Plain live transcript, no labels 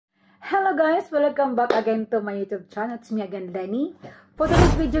Hello guys! Welcome back again to my YouTube channel. It's me again, Leni. For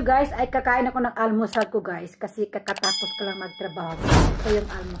today's video guys, ay kakain ako ng almusal ko guys. Kasi kakatapos ko lang magtrabaho. Ito yung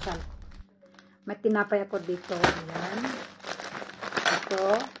almusal. May tinapay ako dito. Ayan.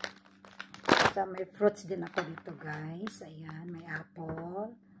 Ito. So, may fruits din ako dito guys. Ayan. May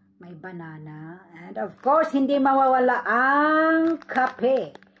apple. May banana. And of course, hindi mawawala ang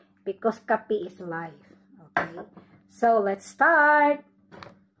kape. Because kape is life. Okay? So, let's start!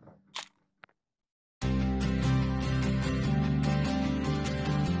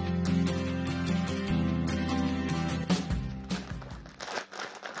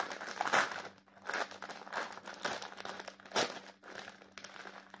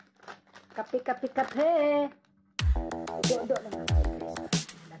 Kape. Do lang.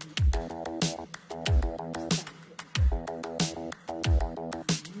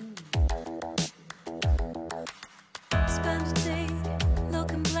 Spend a day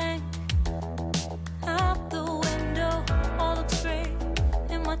looking blank out the window, all looks great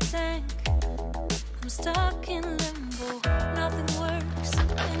in my tank. I'm stuck in limbo, nothing works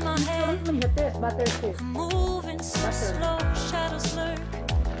in my head. I'm moving so slow, shadows lurk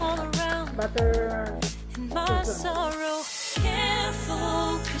all around. In my sorrow, can't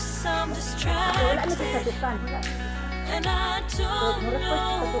focus, I'm distracted, and I don't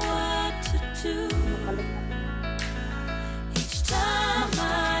know what to do. Each time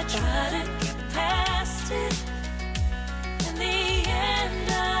I try to get past it, in the end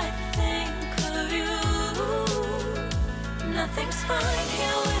I think of you. Nothing's fine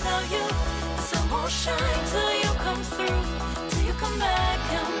here without you. The sun won't shine till you come through, till you come back.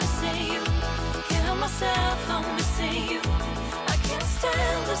 I'm missing you. Can't help myself, I'm missing you. I can't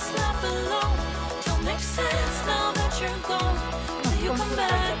stand this life alone. Don't make sense now that you're gone. Till you come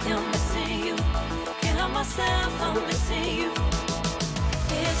back, I'm missing you. Can't help myself, I'm missing you.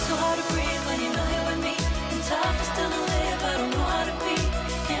 It's so hard to breathe when you're not here with me. And tough is still to live, I don't know how to be.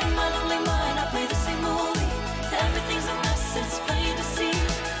 In my lonely mind, I play the same movie. Everything's a mess, it's plain to see.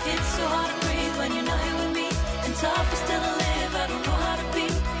 It's so hard to breathe when you're not here with me. And tough is still to live, I don't know how to be.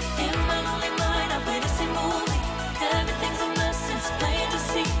 In my lonely mind, I play the same movie. Everything's a mess, it's plain to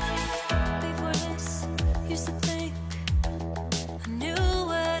see. Before this, used to think I knew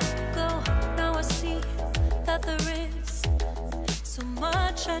where to go. Now I see that there is so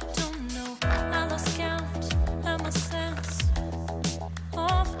much I don't know. I lost count and my sense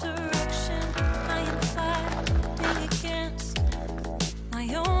of direction. I am fighting against my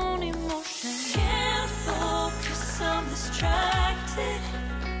own emotion. Can't focus, I'm distracted,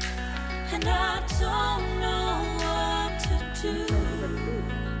 and I don't know what to do.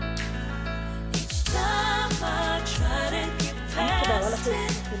 Each time I try to get past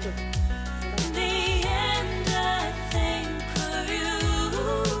it, in the end I think of you.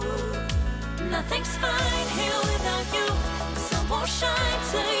 Nothing's fine here without you. The sun won't shine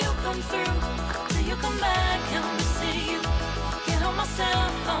till you come through, till you come back. I'm missing you. Can't help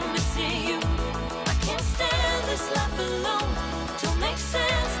myself, I'm missing you. I can't stand this life alone. Don't make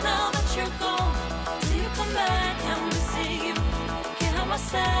sense now that you're gone. Till you come back, I'm missing you. Can't help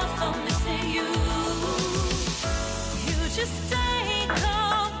myself, I'm missing you. You just take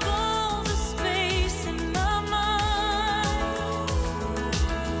up all the space in my mind.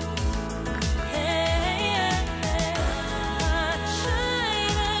 Hey, I try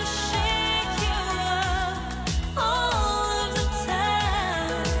to shake you up all of the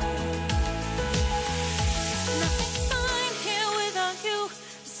time. Nothing's fine here without you.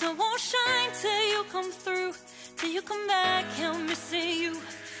 The sun won't shine till you come through, till you come back. I'm missing you.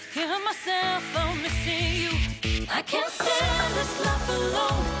 Can't help myself, I'm missing you. I can't stand this life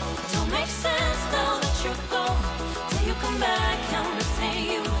alone. Don't make sense now that you're gone. Till you come back, I'm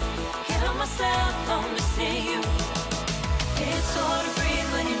missing you. Can't help myself, I'm missing you. It's so hard to breathe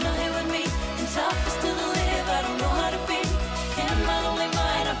when you're not here with me. And tough is still to live, I don't know how to be. In my lonely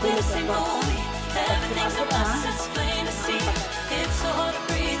mind, I play the same movie. Everything's a mess, it's plain to see. It's so hard to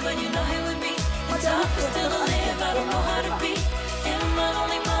breathe when you're not here with me. And tough is still to live, I don't know how to be. In my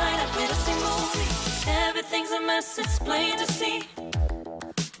lonely mind, I play the same movie. Everything's a mess, it's plain to see.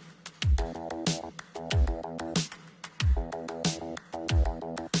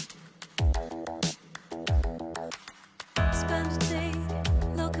 Spend a day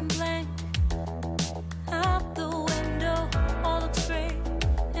looking blank out the window, all looks great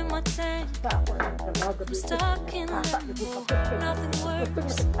in my tank. I'm stuck in limbo, nothing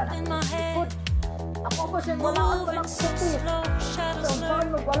works in my head. Moving so slow, shadows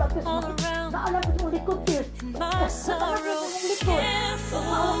lurk all around. In my sorrow, can't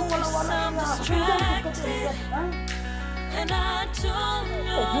focus, I'm distracted, and I don't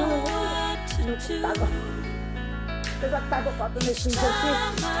know Tago. Tago ko ito na finger tip.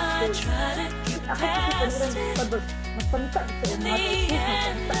 Ako kasi pag magpanita ito ang mga tip.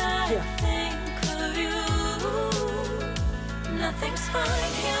 Magpanita siya. Nothing's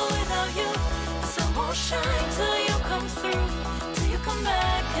fine here without you. The sun won't shine till you come through. Till you come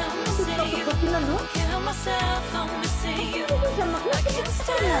back and I see you. Can't help myself, I'm missing you. I can't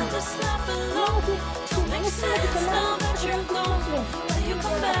stand this life alone. Don't make sense now that you're gone. Till you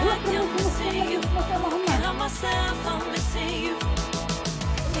come back and I see you. Can't help myself, I'm missing you.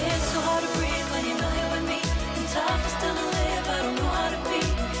 It's so hard to breathe when you're not here with me. And tough is still to live, I don't know how to be.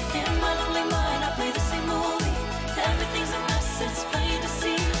 In my lonely mind, I play the same movie. Everything's a mess, it's plain to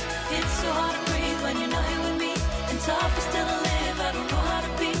see. It's so hard to breathe when you're not here with me. And tough is still to live, I don't know how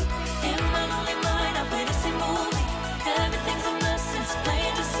to be. In my lonely mind, I play the same movie. Everything's a mess, it's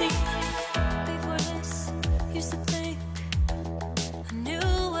plain to see. Before this, used to think I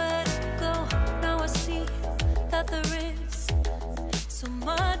knew where to go. Now I see that there is so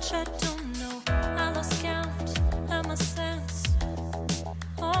much I don't know. I lost count and my sense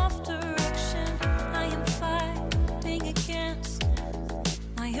of direction. I am fighting against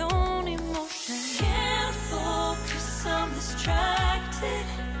my own emotion. Can't focus, I'm distracted,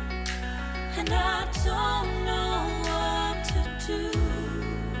 and I don't know what to do.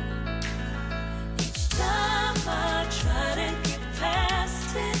 Each time I try to get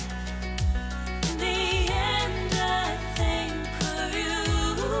past it, in the end I think of you.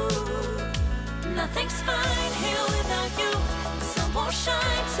 Nothing's fine here without you. The sun won't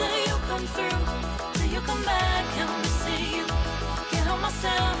shine till you come through. Till you come back, I'm missing you. Can't help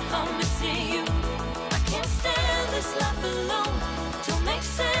myself, I'm missing you. I can't stand this life alone. Don't make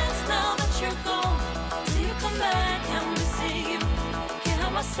sense now that you're gone. Till you come back, I'm missing you. Can't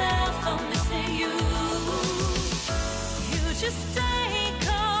help myself, I'm missing you. You just take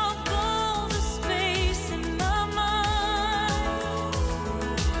up all the space in my mind.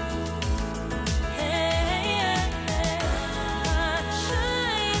 Hey, I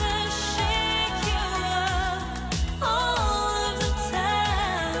try to shake you up all of the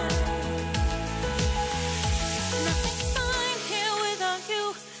time. Nothing's fine here without you.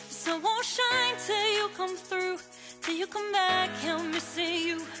 The sun won't shine till you come through. Till you come back, I'm missing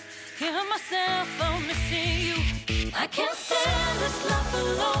you. Can't help myself, I'm missing you. I can't stand this life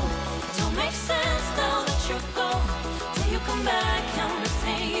alone. Don't make sense now that you're gone. Till you come back, I'm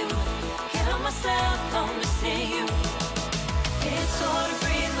missing you. Can't help myself, I'm missing you. It's so hard to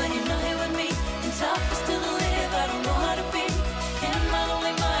breathe when you're not here with me. And tough is still to live, I don't know how to be. In my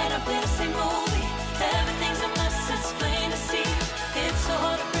lonely mind, I play the same movie. Everything's a mess, it's plain to see. It's so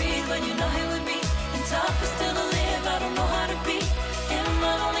hard to breathe when you're not here with me. And tough is still to live, I don't know how to be. In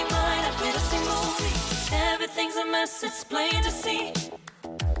my lonely mind, I play the same movie. Everything's a mess, it's plain to see.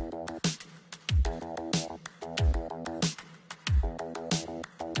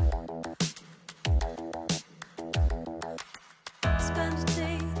 Spend a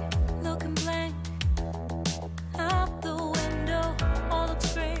day looking blank out the window, all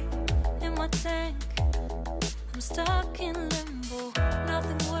looks great in my tank. I'm stuck in limbo,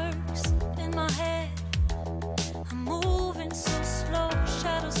 nothing works in my head. I'm moving so slow,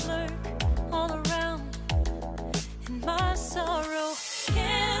 shadows lurk all around. In my sorrow,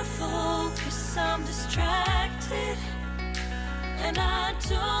 can't focus, I'm distracted, and I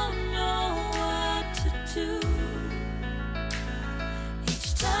don't know what to do.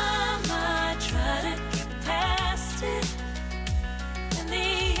 Each time I try to get past it, in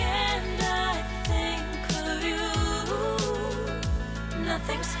the end I think of you.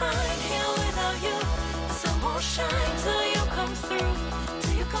 Nothing's fine here without you. The sun won't shine till you come through.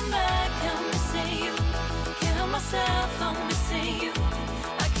 Till you come back, I'm missing you. Can't help myself, I'm missing you.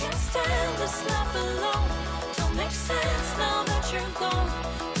 I can't stand this life alone. Don't make sense now that you're gone.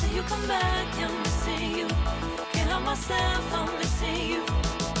 Till you come back, I'm missing you. Can't help myself, I'm missing you.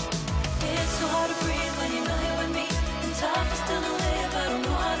 It's so hard to breathe when you're not here with me. And tough is still to live, I don't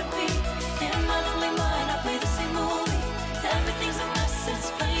know how to be. In my lonely mind, I play the same movie. Everything's a mess, it's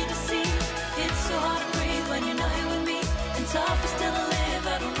plain to see. It's so hard to breathe when you're not here with me. And tough is still to live,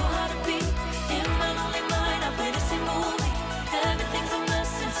 I don't know how to be. In my lonely mind, I play the same movie. Everything's a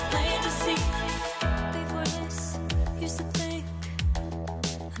mess, it's plain to see. Before this, used to think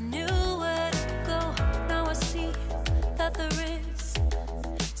I knew where to go. Now I see that there is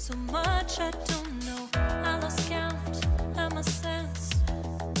so much I don't know. I lost count and my sense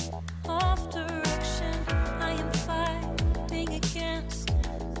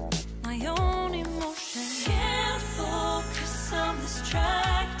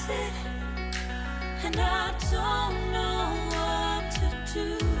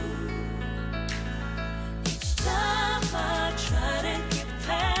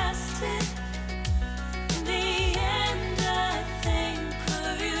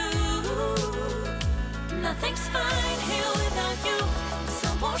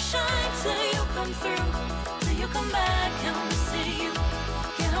come back, I'm missing you.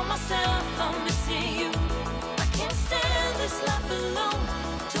 Can't help myself, I'm missing you. I can't stand this life alone.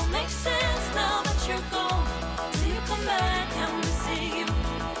 Don't make sense now that you're gone. Till you come back, I'm missing you.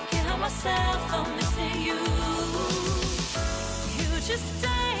 Can't help myself, I'm missing you. You just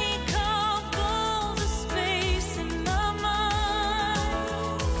take up all the space in my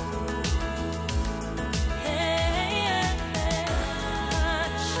mind. Hey, I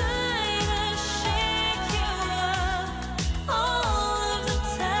try to shake you up all of the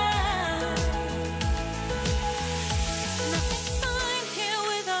time. Nothing's fine here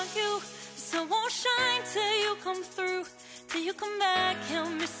without you. The sun won't shine till you come through. Till you come back,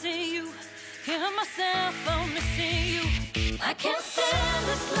 I'm missing you. Can't help myself, I'm missing you. I can't stand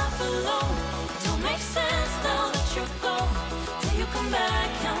this life alone. Don't make sense now that you're gone. Till you come back,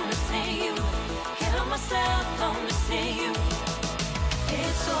 I'm missing you. Can't help myself, I'm missing you.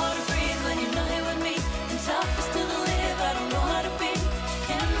 It's so hard to breathe when you're not here with me. And tough is still to live, I don't know how to be.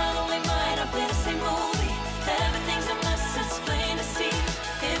 In my lonely mind, I play the same movie. Everything's a mess, it's plain to see.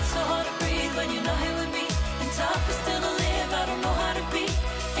 It's so hard to breathe when you're not here with me. And tough is still to live, I don't know how to be.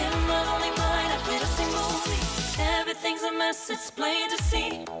 In my lonely mind, I play the same movie. Everything's a mess, it's plain to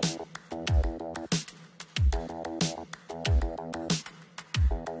see.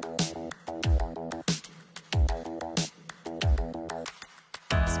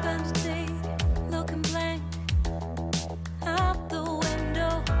 Spend a day looking blank out the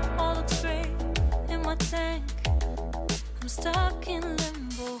window, all looks great in my tank. I'm stuck in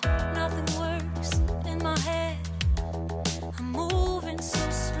limbo, nothing works in my head. I'm moving so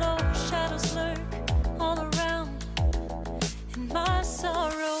slow, shadows lurk all around. In my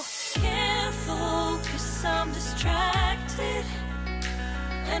sorrow, can't focus, I'm distracted.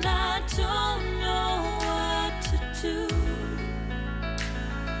 And I don't know what to do.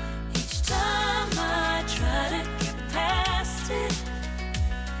 Each time I try to get past it,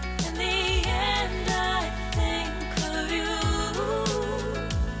 in the end I think of you.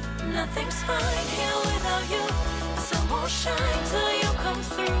 Nothing's fine here without you. The sun won't shine till you come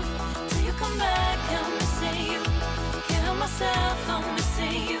through. Till you come back, I'm missing you. Can't help myself, I'm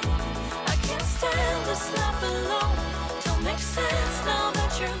missing you. I can't stand this life alone. Don't make sense now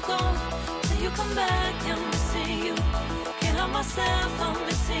that you're gone. Till you come back, I'm missing you. Can't help myself, I'm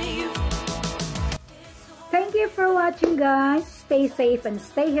missing you. Thank you for watching, guys. Stay safe and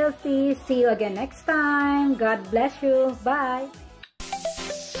stay healthy. See you again next time. God bless you. Bye.